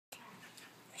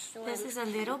one? This is a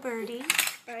little birdie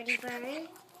Birdie bird.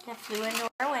 that flew into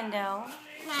our window.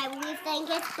 We think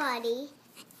it's Buddy.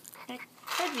 It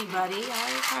could be Buddy.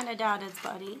 I kind of doubt it's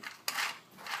Buddy.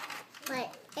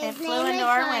 But It flew into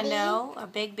our window, a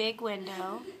big, big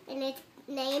window. And its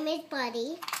name is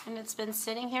Buddy. And it's been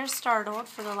sitting here startled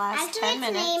for the last 10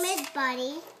 minutes. Its name is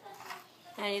Buddy.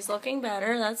 And he's looking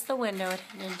better. That's the window it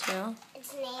hit into.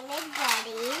 Its name is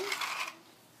Buddy.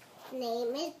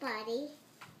 Name is Buddy.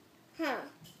 Huh.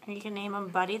 And you can name him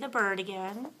Buddy the Bird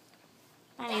again.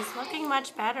 And he's looking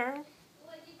much better.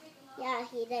 Yeah,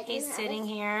 he doesn't. He's sitting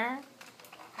here,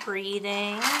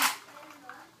 breathing.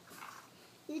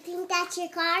 You think that's your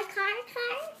car?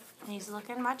 He's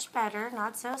looking much better,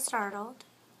 not so startled.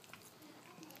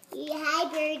 Yeah, hi,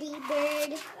 Birdie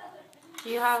Bird. Do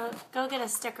you have, go get a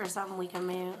stick or something we can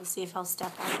maybe see if he'll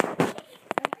step on.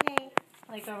 Okay.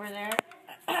 Like over there.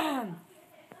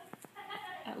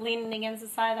 Leaning against the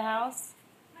side of the house.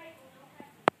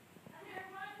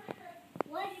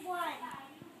 Which one?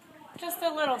 Just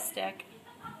a little stick.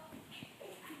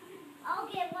 I'll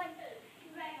get one.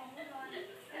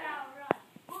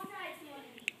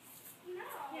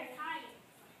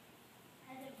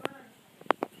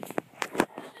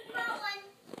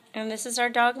 And this is our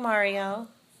dog Mario,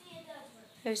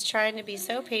 who's trying to be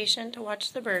so patient to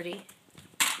watch the birdie.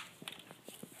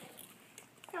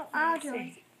 No, I'll do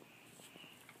it.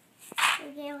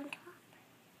 Okay, on top.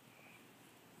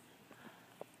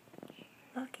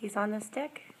 Look, he's on the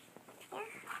stick.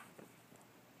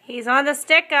 He's on the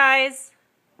stick, guys.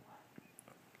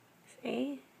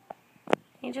 See?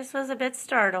 He just was a bit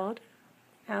startled.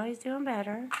 Now he's doing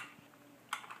better.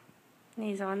 And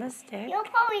he's on the stick. You'll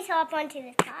probably hop onto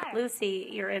the car. Lucy,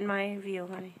 you're in my view,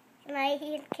 honey.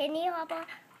 Can you hop on?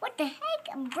 What the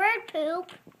heck? Bird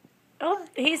poop. Oh,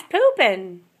 he's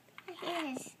pooping. He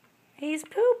is. He's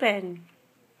pooping.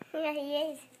 Yeah, he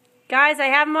is. Guys, I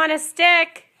have him on a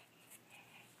stick.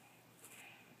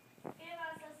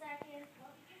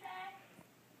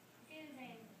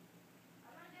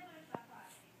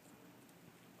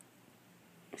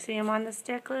 See him on the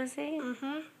stick, Lucy?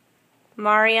 Mm-hmm.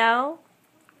 Mario.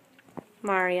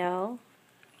 Mario.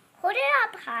 Hold it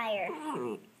up higher.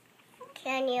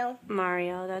 Can you?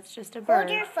 Mario, that's just a bird.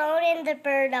 Hold your phone and the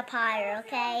bird up higher,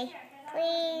 okay?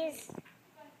 Please.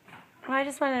 Well, I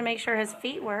just wanted to make sure his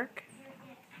feet work.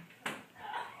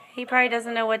 He probably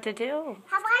doesn't know what to do.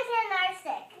 How about I get another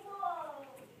stick?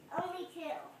 Only two.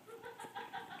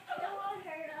 Don't want to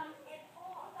hurt him.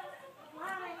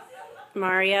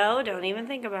 Mario, don't even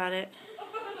think about it.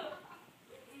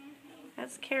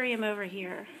 Let's carry him over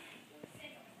here.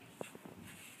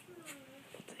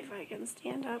 See if I can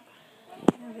stand up.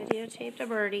 I videotaped a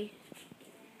birdie.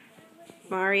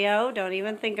 Mario, don't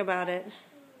even think about it.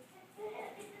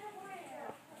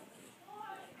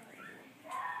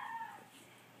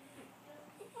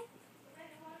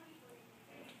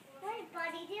 What is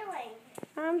Buddy doing?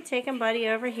 I'm taking Buddy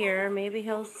over here. Maybe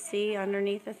he'll see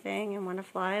underneath the thing and want to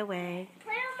fly away.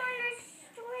 Put him on the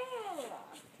string.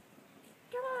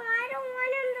 I don't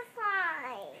want him to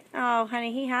fly. Oh,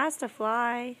 honey, he has to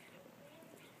fly.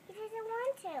 He doesn't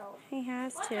want to. He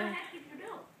has to.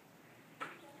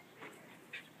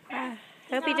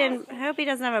 Hope he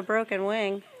doesn't have a broken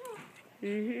wing.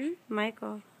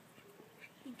 Michael.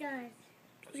 He does.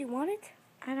 Does he want it?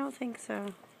 I don't think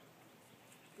so.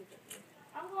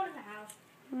 I'm going to the house.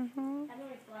 I'm going to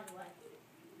fly away.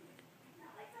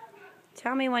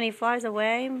 Tell me when he flies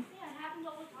away. Yeah, it happens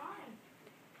all the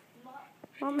time.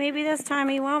 Well, maybe this time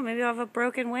he won't. Maybe he'll have a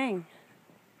broken wing.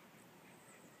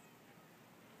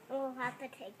 We'll have to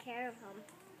take care of him.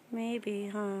 Maybe,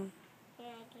 huh? Yeah,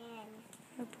 again.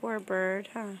 A poor bird,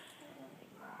 huh?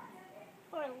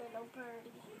 Poor little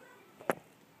birdie.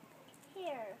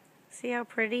 Here. See how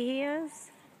pretty he is?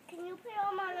 Can you put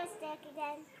him on a stick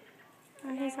again?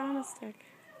 Oh, he's on a stick.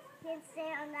 You can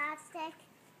stay on that stick.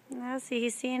 Now see,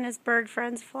 he's seeing his bird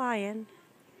friends flying.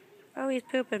 Oh, he's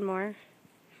pooping more.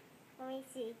 Let me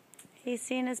see. He's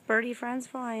seeing his birdie friends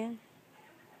flying.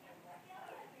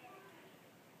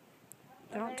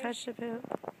 Don't touch the poop.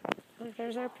 Look,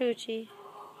 there's our poochie.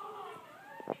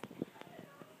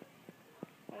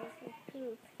 There's his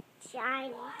poop.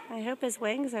 Shiny. I hope his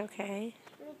wing's okay.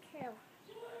 Me too.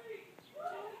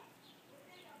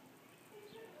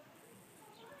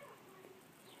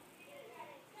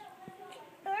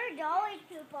 Birds always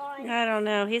poop on. I don't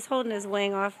know. He's holding his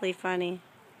wing awfully funny.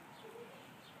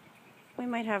 We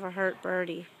might have a hurt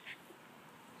birdie.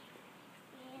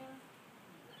 Yeah.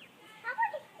 How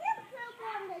about you poop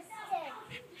on the stick?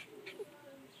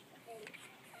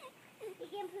 You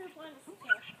can poop on the stick.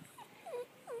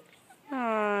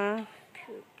 Aww.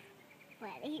 Poop.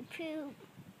 Let it poop.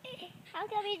 How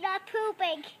come he's not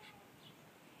pooping?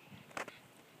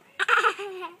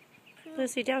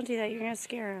 Lucy, don't do that. You're going to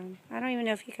scare him. I don't even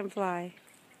know if he can fly.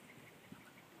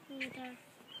 Neither.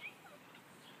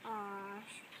 Aw.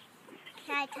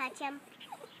 Can I touch him?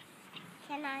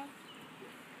 Can I?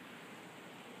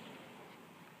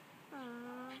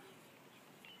 Aww.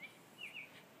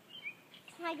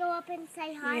 Can I go up and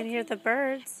say hi? You can hear the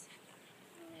birds.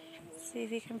 See if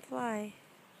he can fly.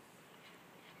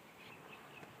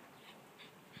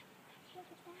 Look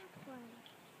at that one.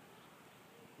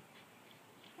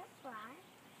 That's fly.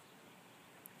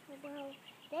 Well,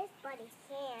 this buddy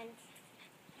can't.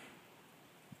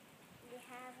 We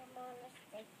have him on the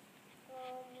stick.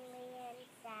 Lonely and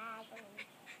sad.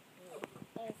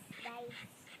 It's nice.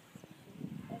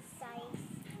 It's nice.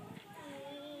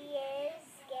 He is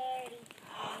scary.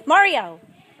 Mario!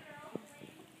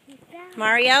 He's down.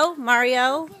 Mario?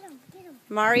 Mario? Get him, get him,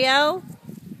 Mario?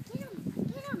 get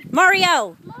him.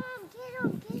 Mario! Mom, get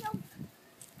him, get him.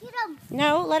 Get him.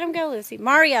 No, let him go, Lucy.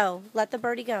 Mario, let the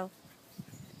birdie go.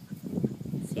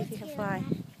 See if he can fly.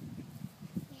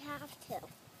 We have to.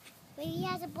 But he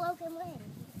has a broken leg.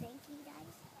 You think he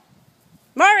does?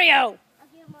 Mario! I'll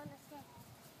get him on the stick.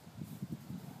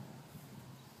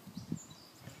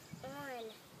 On.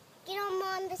 Get him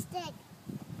on the stick.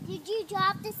 Did you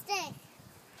drop the stick?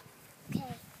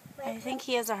 Okay. I think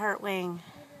he has a hurt wing.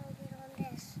 Maybe I'll get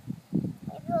on this.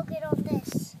 Maybe he'll get on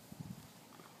this.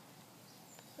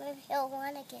 Maybe he'll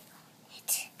want to get on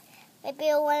it. Maybe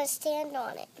he'll want to stand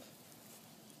on it.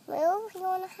 Will you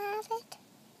want to have it?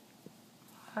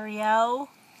 Mario?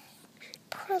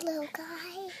 Poor little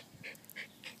guy.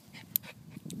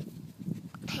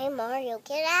 Hey Mario,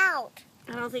 get out.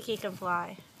 I don't think he can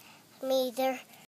fly. Me either.